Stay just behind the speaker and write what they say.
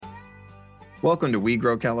Welcome to We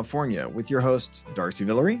Grow California with your hosts, Darcy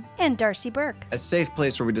Villery and Darcy Burke. A safe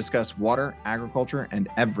place where we discuss water, agriculture, and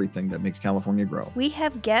everything that makes California grow. We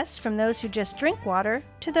have guests from those who just drink water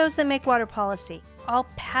to those that make water policy, all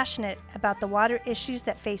passionate about the water issues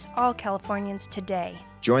that face all Californians today.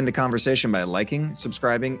 Join the conversation by liking,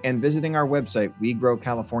 subscribing, and visiting our website,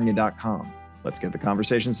 wegrowcalifornia.com. Let's get the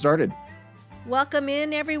conversation started. Welcome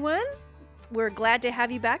in, everyone. We're glad to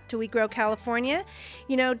have you back to We Grow California.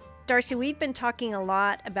 You know, Darcy, we've been talking a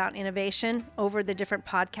lot about innovation over the different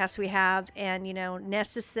podcasts we have, and, you know,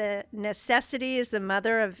 necessity is the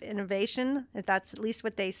mother of innovation. That's at least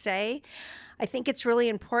what they say. I think it's really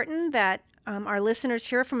important that our listeners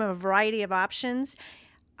hear from a variety of options.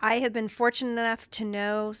 I have been fortunate enough to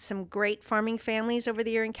know some great farming families over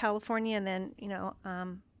the year in California, and then, you know,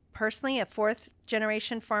 personally, a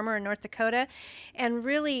fourth-generation farmer in North Dakota, and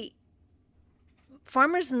really,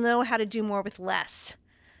 farmers know how to do more with less.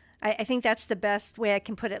 I think that's the best way I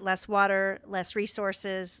can put it. Less water, less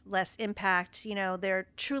resources, less impact. You know, there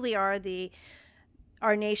truly are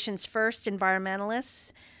our nation's first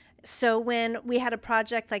environmentalists. So when we had a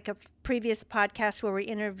project like a previous podcast where we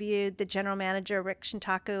interviewed the general manager, Rick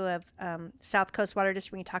Shintaku of South Coast Water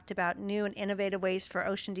District, we talked about new and innovative ways for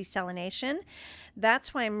ocean desalination.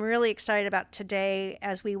 That's why I'm really excited about today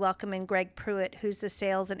as we welcome in Greg Pruett, who's the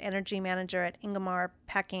sales and energy manager at Ingomar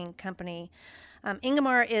Packing Company.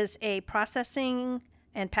 Ingomar is a processing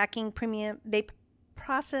and packing premium. They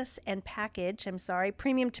process and package,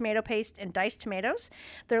 premium tomato paste and diced tomatoes.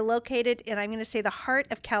 They're located in, I'm going to say, the heart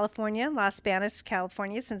of California, Las Banas,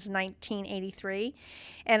 California, since 1983.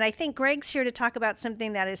 And I think Greg's here to talk about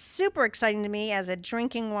something that is super exciting to me as a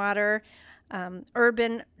drinking water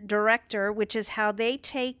urban director, which is how they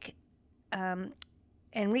take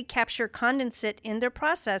and recapture condensate in their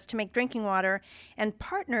process to make drinking water, and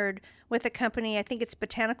partnered with a company, I think it's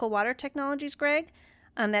Botanica Water Technologies, Greg,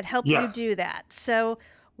 that helped you do that. So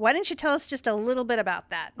why don't you tell us just a little bit about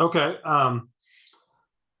that? Okay.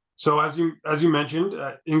 So as you mentioned,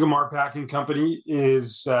 Ingomar Packing Company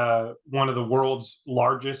is one of the world's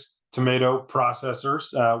largest tomato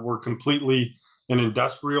processors. We're completely an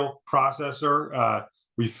industrial processor.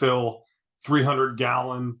 We fill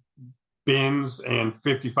 300-gallon bins and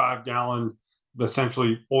 55-gallon,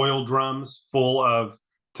 essentially oil drums full of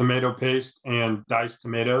tomato paste and diced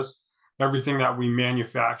tomatoes. Everything that we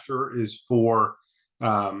manufacture is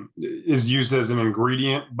used as an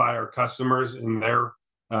ingredient by our customers in their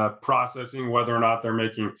processing, whether or not they're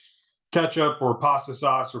making ketchup or pasta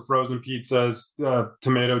sauce or frozen pizzas,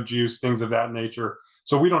 tomato juice, things of that nature.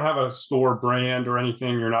 So we don't have a store brand or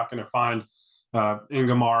anything. You're not going to find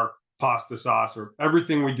Ingomar pasta sauce, or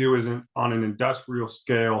everything we do is on an industrial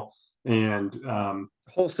scale. And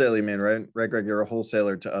wholesale, you mean, right? Greg, you're a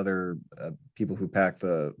wholesaler to other people who pack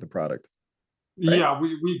the product. Right? Yeah,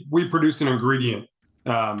 we produce an ingredient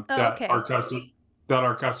that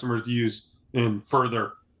our customers use in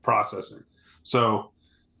further processing. So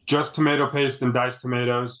just tomato paste and diced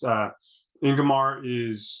tomatoes. Ingomar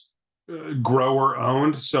is grower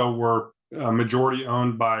owned, so we're majority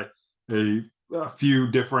owned by a few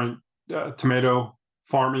different tomato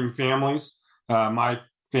farming families. My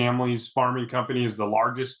family's farming company is the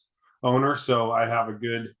largest owner, so I have a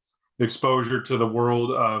good exposure to the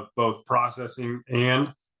world of both processing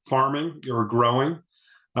and farming or growing.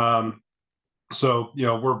 So, you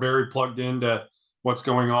know, we're very plugged into what's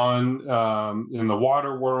going on in the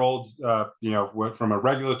water world, you know, from a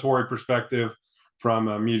regulatory perspective, from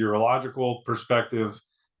a meteorological perspective,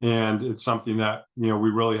 and it's something that, you know, we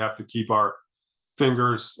really have to keep our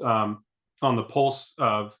fingers on the pulse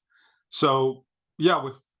of. So, yeah,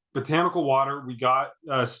 with Botanica Water, we got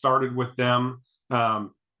started with them.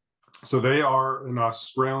 So they are an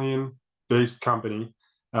Australian-based company.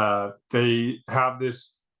 They have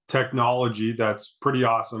this technology that's pretty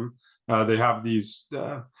awesome. They have these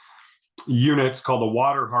units called a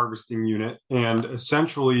water harvesting unit, and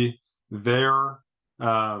essentially their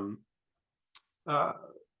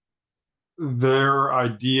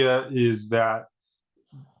idea is that,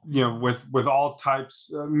 you know, with all types,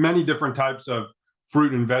 many different types of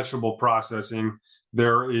fruit and vegetable processing,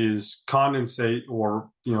 there is condensate, or,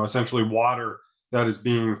 you know, essentially water that is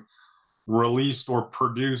being released or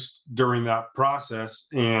produced during that process.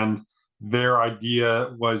 And their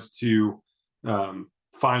idea was to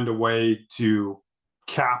find a way to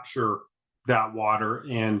capture that water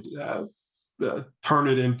and turn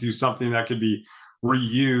it into something that could be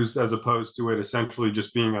reused, as opposed to it essentially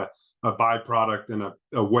just being a byproduct and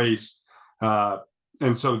a waste.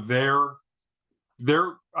 And so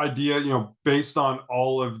their idea, you know, based on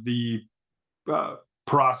all of the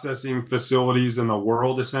processing facilities in the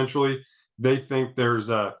world, essentially, they think there's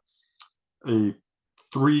a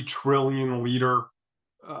 3 trillion liter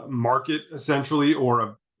market essentially, or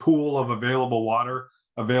a pool of available water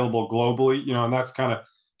available globally, and that's kind of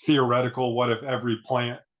theoretical. What if every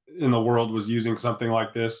plant in the world was using something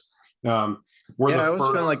like this? I always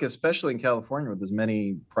feel like, especially in California, with as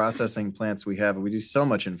many processing plants we have, we do so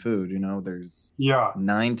much in food. There's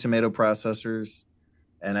 9 tomato processors,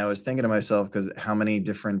 and I was thinking to myself, because how many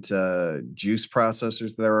different juice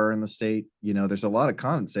processors there are in the state. There's a lot of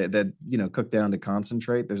condensate that cook down to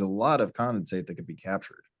concentrate. There's a lot of condensate that could be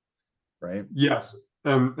captured, right? Yes,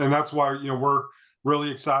 and that's why we're really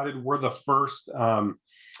excited. We're the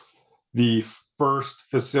first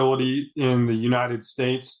facility in the United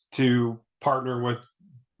States to partner with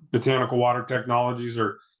Botanica Water Technologies,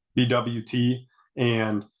 or BWT,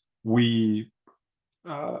 and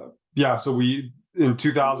so we in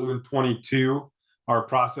 2022, our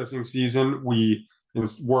processing season, we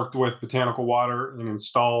worked with Botanical Water and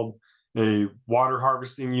installed a water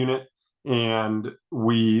harvesting unit, and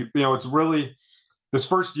it's really, this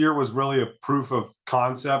first year was really a proof of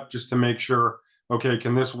concept, just to make sure, okay,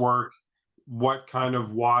 can this work? What kind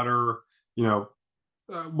of water,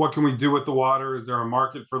 what can we do with the water? Is there a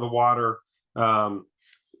market for the water?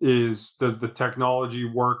 Does the technology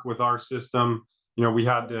work with our system?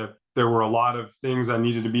 There were a lot of things that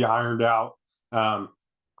needed to be ironed out. And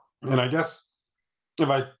I guess if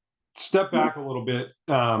I step back a little bit,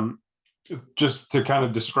 just to kind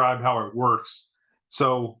of describe how it works.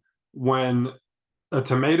 So when a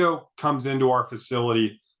tomato comes into our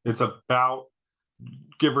facility, it's about,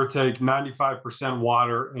 give or take, 95%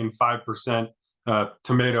 water and 5%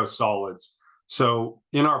 tomato solids. So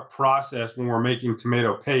in our process, when we're making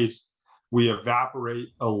tomato paste, we evaporate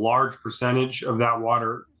a large percentage of that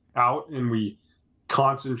water out, and we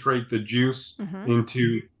concentrate the juice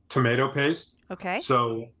into tomato paste. Okay.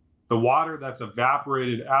 So the water that's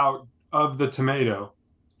evaporated out of the tomato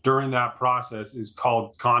during that process is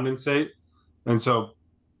called condensate. And so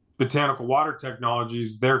Botanical Water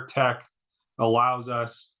Technologies, their tech allows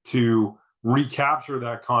us to recapture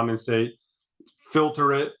that condensate,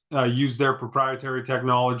 filter it, use their proprietary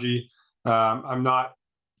technology. I'm not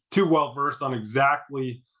too well versed on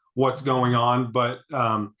exactly what's going on, but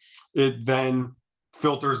it then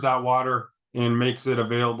filters that water and makes it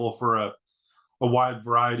available for a wide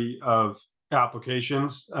variety of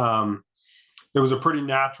applications. It was a pretty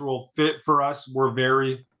natural fit for us. We're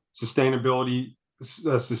very sustainably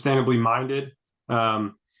minded. I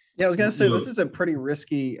was going to say, this is a pretty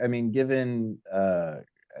risky, given,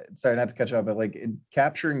 sorry, not to cut you off, but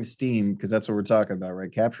capturing steam, because that's what we're talking about,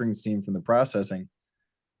 right? Capturing steam from the processing.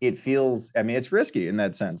 It feels, it's risky in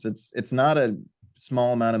that sense. It's not a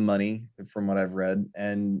small amount of money from what I've read.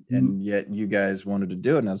 And yet you guys wanted to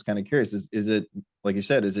do it. And I was kind of curious, is it, like you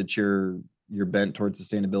said, is it your bent towards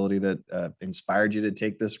sustainability that inspired you to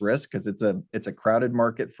take this risk? Because it's a crowded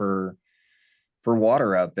market for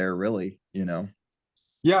water out there, really,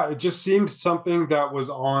 Yeah, it just seemed something that was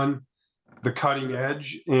on the cutting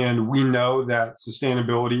edge. And we know that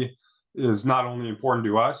sustainability is not only important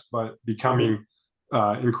to us, but becoming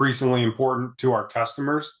increasingly important to our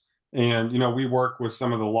customers. And, we work with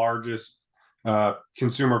some of the largest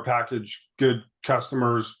consumer packaged good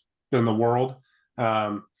customers in the world,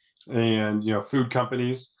 and, food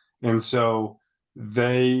companies. And so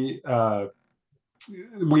we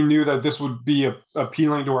knew that this would be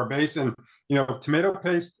appealing to our base. And, tomato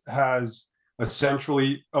paste has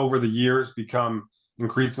essentially over the years become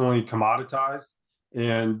increasingly commoditized.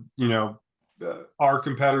 And, our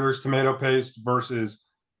competitors' tomato paste versus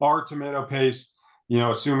our tomato paste,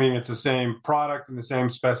 assuming it's the same product and the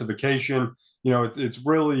same specification, it's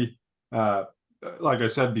really, like I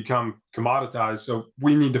said, become commoditized. So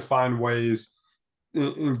we need to find ways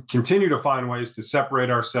and continue to find ways to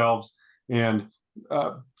separate ourselves and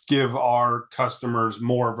give our customers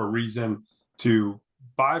more of a reason to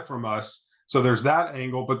buy from us. So there's that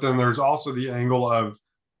angle, but then there's also the angle of,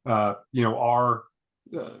 our,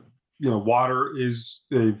 water is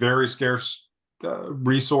a very scarce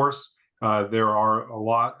resource. There are a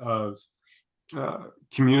lot of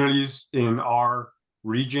communities in our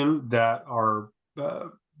region that are,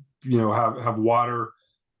 have water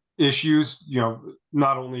issues,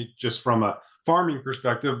 not only just from a farming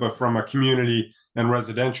perspective, but from a community and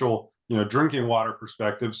residential, drinking water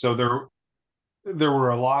perspective. So there were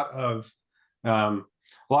a lot of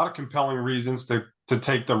compelling reasons to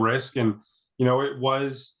take the risk. And, it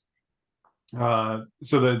was, so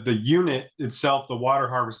the unit itself, the water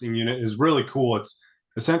harvesting unit, is really cool. It's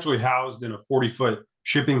essentially housed in a 40-foot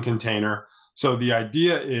shipping container. So the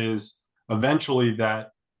idea is eventually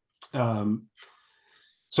that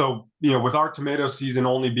So, with our tomato season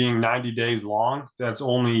only being 90 days long, that's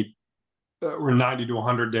only, or 90 to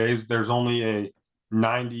 100 days, there's only a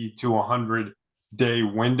 90 to 100 day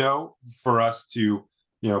window for us to,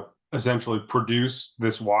 essentially produce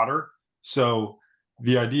this water. So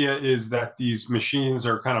the idea is that these machines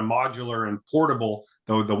are kind of modular and portable,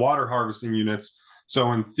 though the water harvesting units.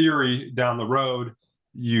 So in theory, down the road,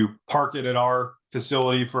 you park it at our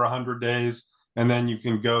facility for 100 days, and then you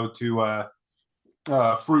can go to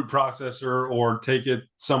fruit processor or take it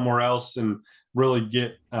somewhere else and really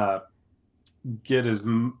get the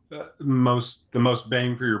most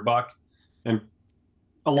bang for your buck. And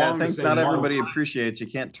I think not everybody appreciates you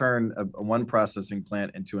can't turn a one processing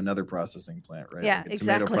plant into another processing plant, right? Yeah, like a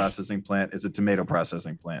exactly. Tomato processing plant is a tomato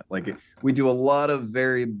processing plant. Like we do a lot of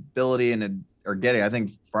variability and I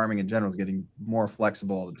think farming in general is getting more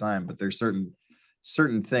flexible all the time, but there's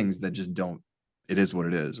certain things that just don't. It is what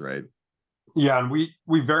it is, right? Yeah, and we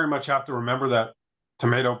very much have to remember that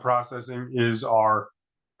tomato processing is our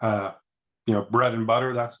bread and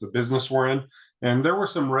butter. That's the business we're in, and there were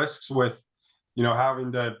some risks with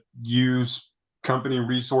having to use company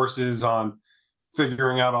resources on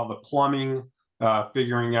figuring out all the plumbing,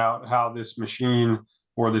 figuring out how this machine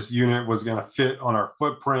or this unit was going to fit on our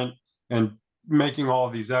footprint, and making all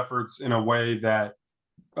of these efforts in a way that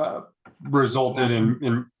resulted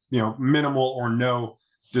in minimal or no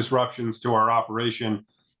disruptions to our operation.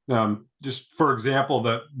 Just for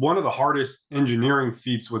example, one of the hardest engineering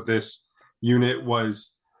feats with this unit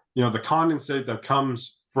was, the condensate that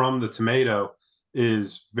comes from the tomato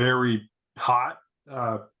is very hot.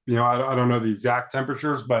 I don't know the exact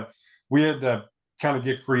temperatures, but we had to kind of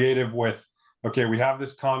get creative with, okay, we have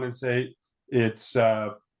this condensate. It's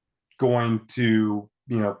going to,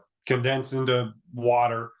 condense into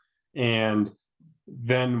water. And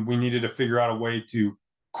then we needed to figure out a way to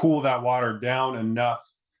cool that water down enough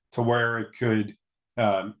to where it could,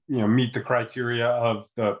 meet the criteria of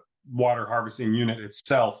the water harvesting unit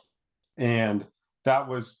itself. And that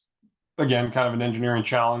was, again, kind of an engineering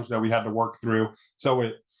challenge that we had to work through. So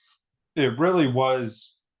it really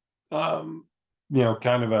was, kind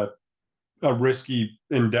of a risky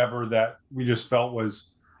endeavor that we just felt was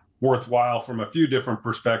worthwhile from a few different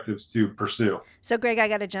perspectives to pursue. So, Greg, I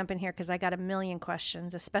got to jump in here because I got a million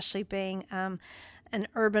questions, especially being an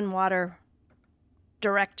urban water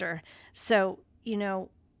director. So,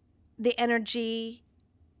 the energy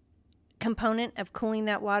component of cooling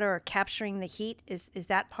that water or capturing the heat, is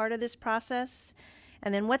that part of this process?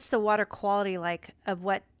 And then what's the water quality like of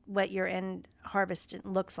what your end harvest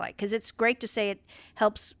looks like? Because it's great to say it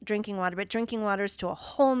helps drinking water, but drinking water is to a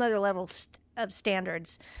whole nother level of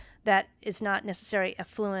standards that is not necessarily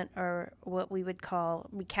affluent or what we would call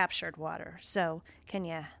recaptured water. So can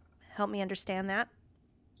you help me understand that?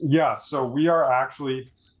 Yeah, so we are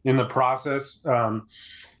actually in the process, and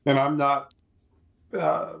I'm not,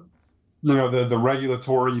 the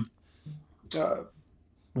regulatory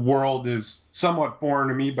world is somewhat foreign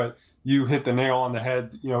to me, but you hit the nail on the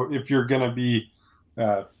head. If you're going to be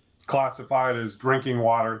classified as drinking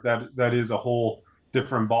water, that is a whole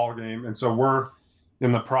different ballgame. And so we're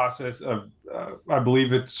in the process of, I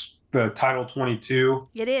believe it's the Title 22.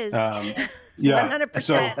 It is. Yeah.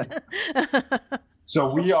 100%.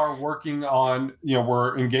 So we are working on,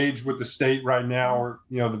 we're engaged with the state right now, or,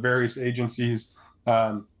 the various agencies.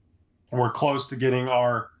 We're close to getting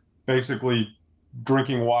our basically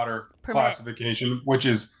drinking water permit classification, which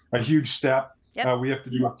is a huge step. Yep. We have to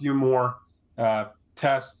do a few more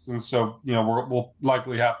tests. And so, we'll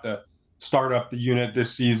likely have to start up the unit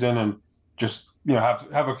this season and just,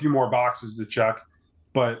 have a few more boxes to check.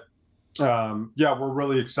 But yeah, we're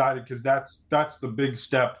really excited because that's the big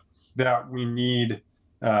step that we need,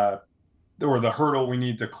 or the hurdle we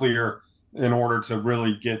need to clear in order to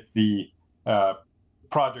really get the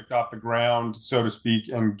project off the ground, so to speak,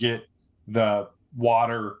 and get the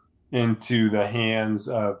water into the hands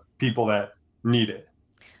of people that need it.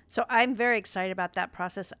 So I'm very excited about that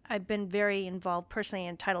process. I've been very involved personally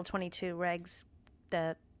in Title 22 regs,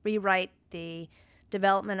 the rewrite, the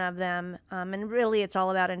development of them, and really it's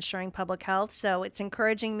all about ensuring public health. So it's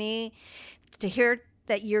encouraging me to hear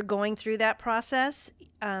that you're going through that process.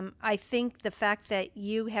 I think the fact that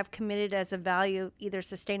you have committed as a value either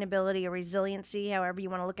sustainability or resiliency, however you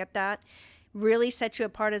want to look at that, really sets you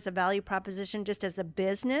apart as a value proposition just as a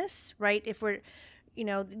business, right? If we're,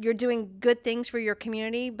 you're doing good things for your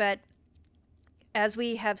community, but as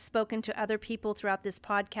we have spoken to other people throughout this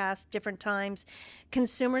podcast, different times,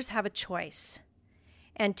 consumers have a choice.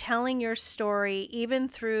 And telling your story, even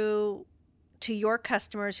through to your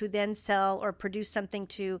customers who then sell or produce something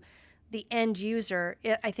to the end user,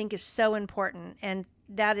 I think is so important. And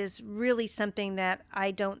that is really something that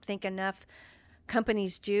I don't think enough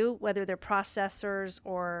companies do, whether they're processors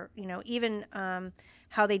or, even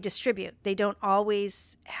how they distribute. They don't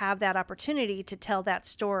always have that opportunity to tell that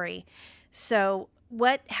story. So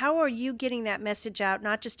how are you getting that message out,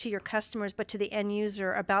 not just to your customers, but to the end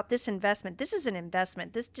user about this investment? This is an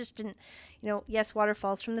investment. This just didn't, yes, water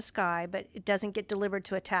falls from the sky, but it doesn't get delivered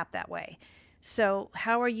to a tap that way. So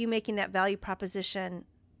how are you making that value proposition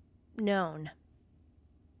known?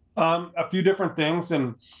 A few different things.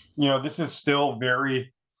 And, this is still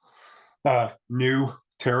very new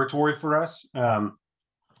territory for us.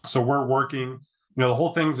 So we're working, the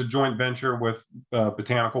whole thing's a joint venture with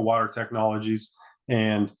Botanica Water Technologies,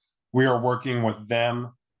 and we are working with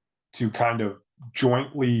them to kind of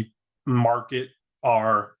jointly market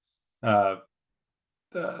our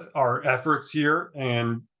efforts here.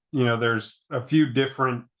 And, there's a few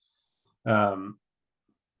different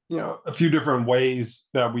ways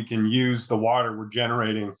that we can use the water we're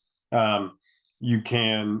generating. You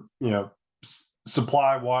can,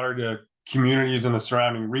 supply water to communities in the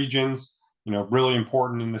surrounding regions, really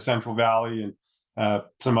important in the Central Valley and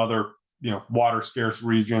some other, water scarce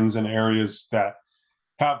regions and areas that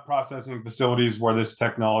have processing facilities where this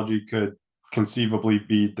technology could conceivably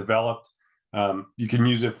be developed. You can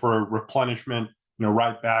use it for replenishment,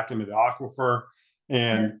 right back into the aquifer.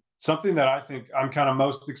 And something that I think I'm kind of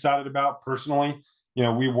most excited about personally,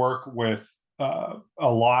 we work with a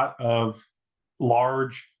lot of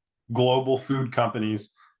large global food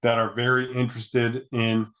companies that are very interested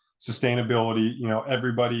in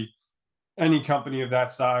sustainability. Any company of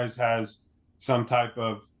that size has some type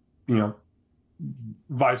of,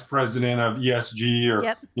 vice president of ESG, or,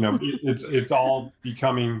 Yep. it's all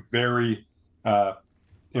becoming very,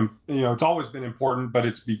 it's always been important, but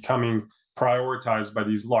it's becoming prioritized by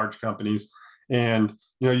these large companies. And,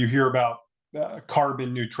 you hear about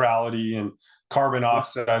carbon neutrality and carbon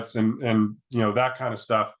offsets and, that kind of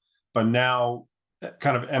stuff. But now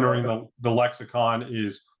kind of entering the lexicon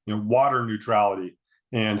is, water neutrality,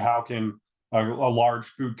 and how can a large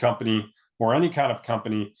food company or any kind of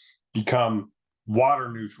company become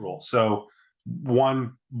water neutral. So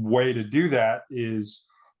one way to do that is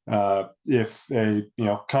if a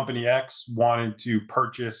company X wanted to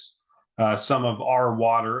purchase some of our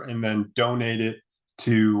water and then donate it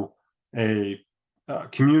to a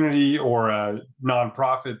community or a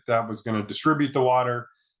nonprofit that was going to distribute the water,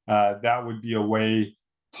 that would be a way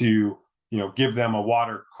to give them a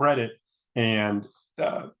water credit and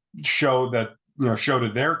show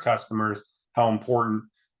to their customers how important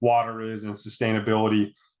water is and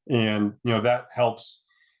sustainability. And that helps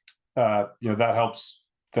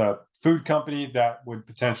the food company. That would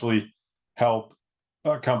potentially help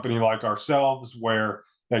a company like ourselves, where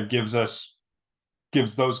that gives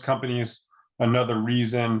those companies another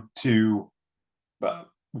reason to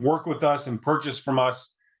work with us and purchase from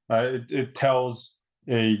us. It tells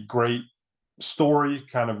a great story,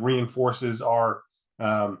 kind of reinforces our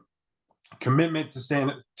commitment to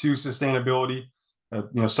sustainability.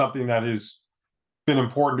 Something that has been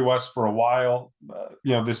important to us for a while.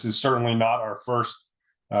 This is certainly not our first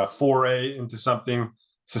foray into something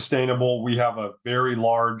sustainable. We have a very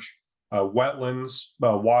large wetlands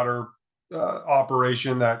water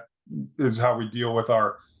operation. That is how we deal with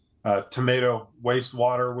our tomato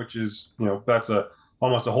wastewater, which is, that's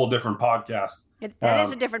almost a whole different podcast. That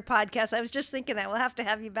is a different podcast. I was just thinking that we'll have to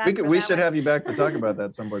have you back. We should have you back to talk about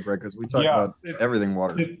that some point, Greg, because we talk about everything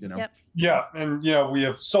water. Yep. Yeah, and we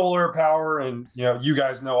have solar power, and you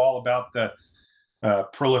guys know all about the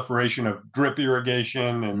proliferation of drip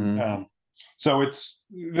irrigation, and so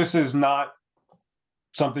this is not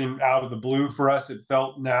something out of the blue for us. It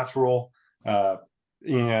felt natural,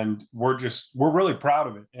 and we're really proud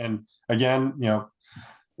of it. And again,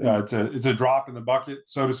 it's a drop in the bucket,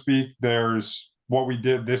 so to speak. There's what we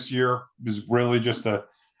did this year is really just a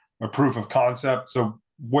proof of concept. So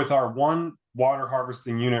with our one water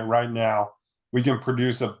harvesting unit right now, we can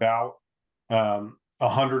produce about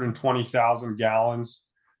 120,000 gallons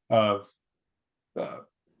of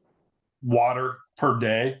water per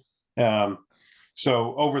day.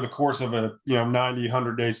 So over the course of a 90,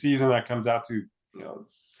 100-day season, that comes out to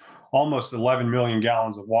almost 11 million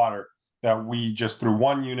gallons of water that we just through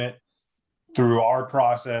one unit, through our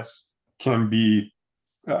process, can be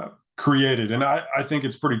created. And I think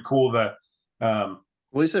it's pretty cool that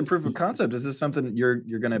well, you said proof of concept. Is this something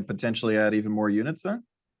you're going to potentially add even more units then?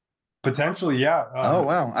 Potentially, yeah. Oh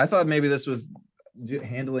wow, I thought maybe this was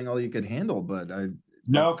handling all you could handle, but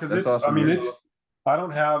no, because it's awesome. I mean, I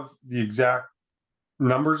don't have the exact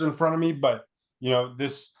numbers in front of me, but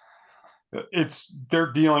this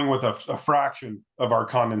they're dealing with a fraction of our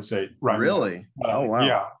condensate right now. Really? Oh, wow.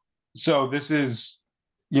 Yeah. So this is,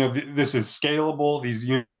 this is scalable. These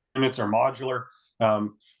units are modular.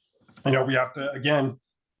 We have to, again,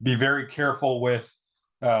 be very careful with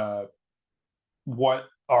what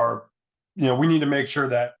our, we need to make sure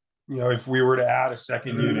that, if we were to add a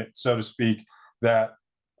second unit, so to speak, that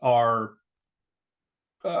our,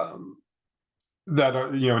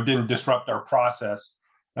 didn't disrupt our process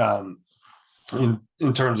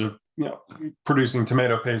in terms of, producing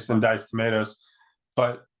tomato paste and diced tomatoes.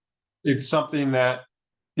 But it's something that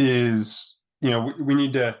is, we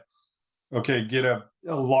need to, get a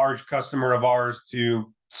large customer of ours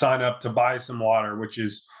to sign up to buy some water, which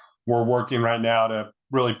is, we're working right now to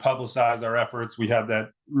really publicize our efforts. We had that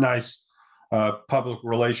nice public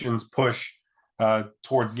relations push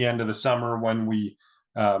towards the end of the summer when we,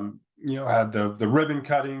 had the ribbon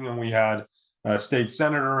cutting, and we had a state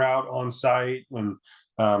senator out on site, and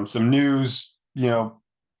some news,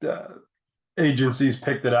 agencies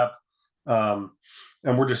picked it up. And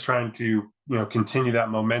we're just trying to, continue that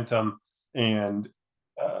momentum. And,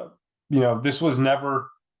 this was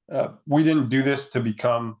never, we didn't do this to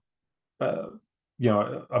become,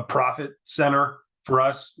 a profit center for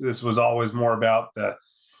us. This was always more about the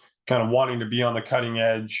kind of wanting to be on the cutting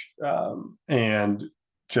edge, and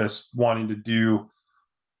just wanting to do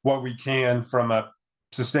what we can from a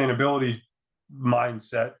sustainability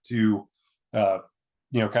mindset to,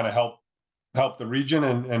 kind of help the region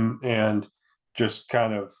and just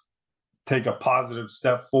kind of take a positive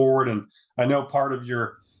step forward. And I know part of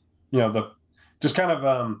your, the just kind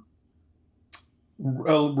of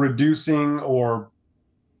reducing or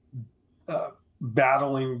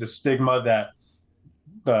battling the stigma that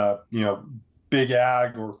big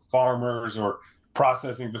ag or farmers or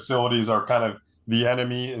processing facilities are kind of the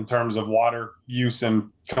enemy in terms of water use and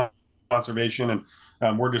conservation.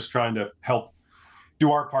 And we're just trying to help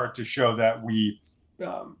do our part to show that we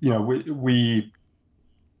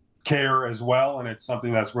care as well, and it's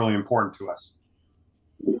something that's really important to us.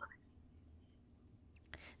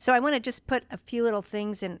 So I want to just put a few little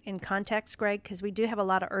things in context, Greg, because we do have a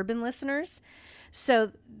lot of urban listeners.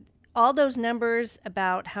 So all those numbers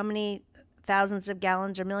about how many thousands of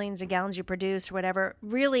gallons or millions of gallons you produce or whatever,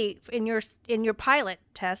 really in your pilot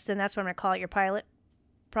test, and that's what I'm going to call it, your pilot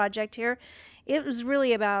project here, it was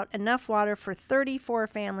really about enough water for 34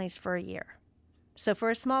 families for a year. So for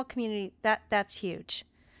a small community, that's huge,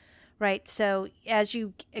 right? So as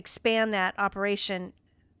you expand that operation,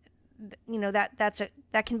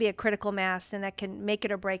 that can be a critical mass, and that can make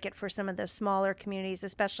it or break it for some of the smaller communities,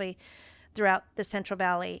 especially throughout the Central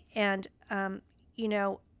Valley. And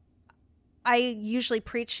I usually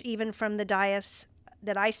preach, even from the dais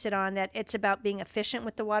that I sit on, that it's about being efficient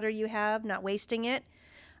with the water you have, not wasting it.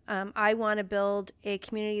 I want to build a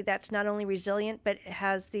community that's not only resilient, but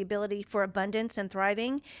has the ability for abundance and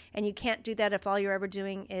thriving. And you can't do that if all you're ever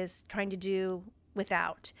doing is trying to do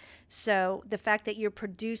without. So the fact that you're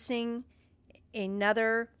producing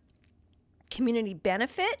another community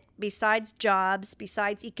benefit besides jobs,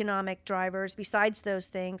 besides economic drivers, besides those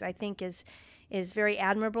things, I think is very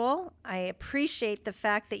admirable. I appreciate the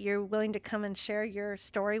fact that you're willing to come and share your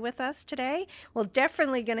story with us today. We're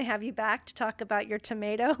definitely going to have you back to talk about your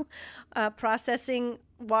tomato processing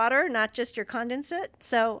water, not just your condensate.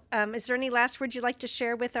 So is there any last words you'd like to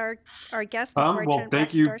share with our guests before I turn it back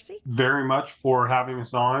to Darcy? Thank you very much for having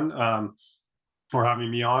us on, or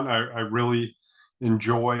having me on. I really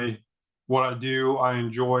enjoy what I do. I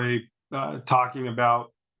enjoy talking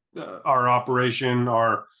about our operation,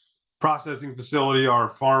 our processing facility, our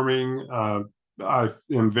farming. I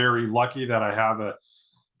am very lucky that I have a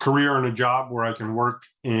career and a job where I can work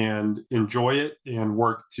and enjoy it, and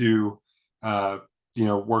work to,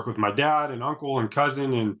 work with my dad and uncle and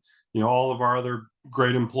cousin and, all of our other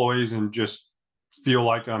great employees, and just feel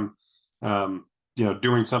like I'm,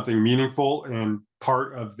 doing something meaningful. And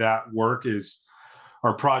part of that work is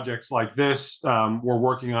our projects like this. We're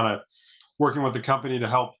working with a company to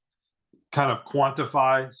help kind of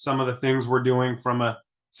quantify some of the things we're doing from a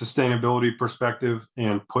sustainability perspective,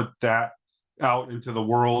 and put that out into the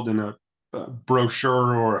world in a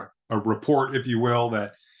brochure or a report, if you will,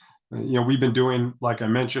 that, we've been doing, like I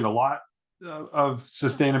mentioned, a lot of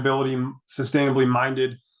sustainably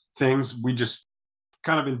minded things. We just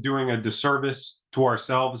kind of been doing a disservice to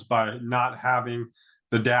ourselves by not having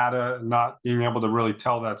the data, not being able to really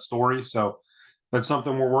tell that story. So that's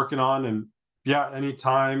something we're working on. And yeah,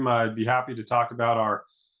 anytime, I'd be happy to talk about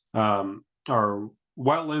our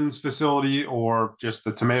wetlands facility, or just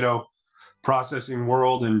the tomato processing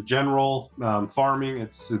world in general. Farming,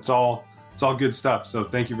 it's all it's all good stuff. So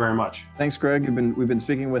thank you very much. Thanks, Greg. We've been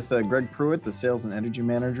speaking with Greg Pruett, the Sales and Energy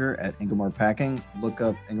Manager at Ingomar Packing. Look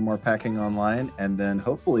up Ingomar Packing online, and then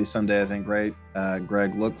hopefully someday, I think, right,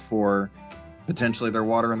 Greg, look for potentially their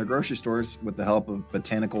water in the grocery stores with the help of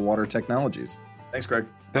Botanica Water Technologies. Thanks, Greg.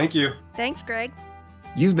 Thank you. Thanks, Greg.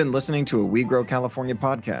 You've been listening to a We Grow California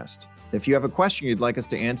podcast. If you have a question you'd like us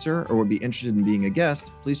to answer or would be interested in being a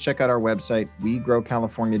guest, please check out our website,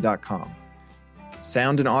 wegrowcalifornia.com.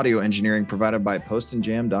 Sound and audio engineering provided by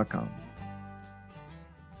postandjam.com.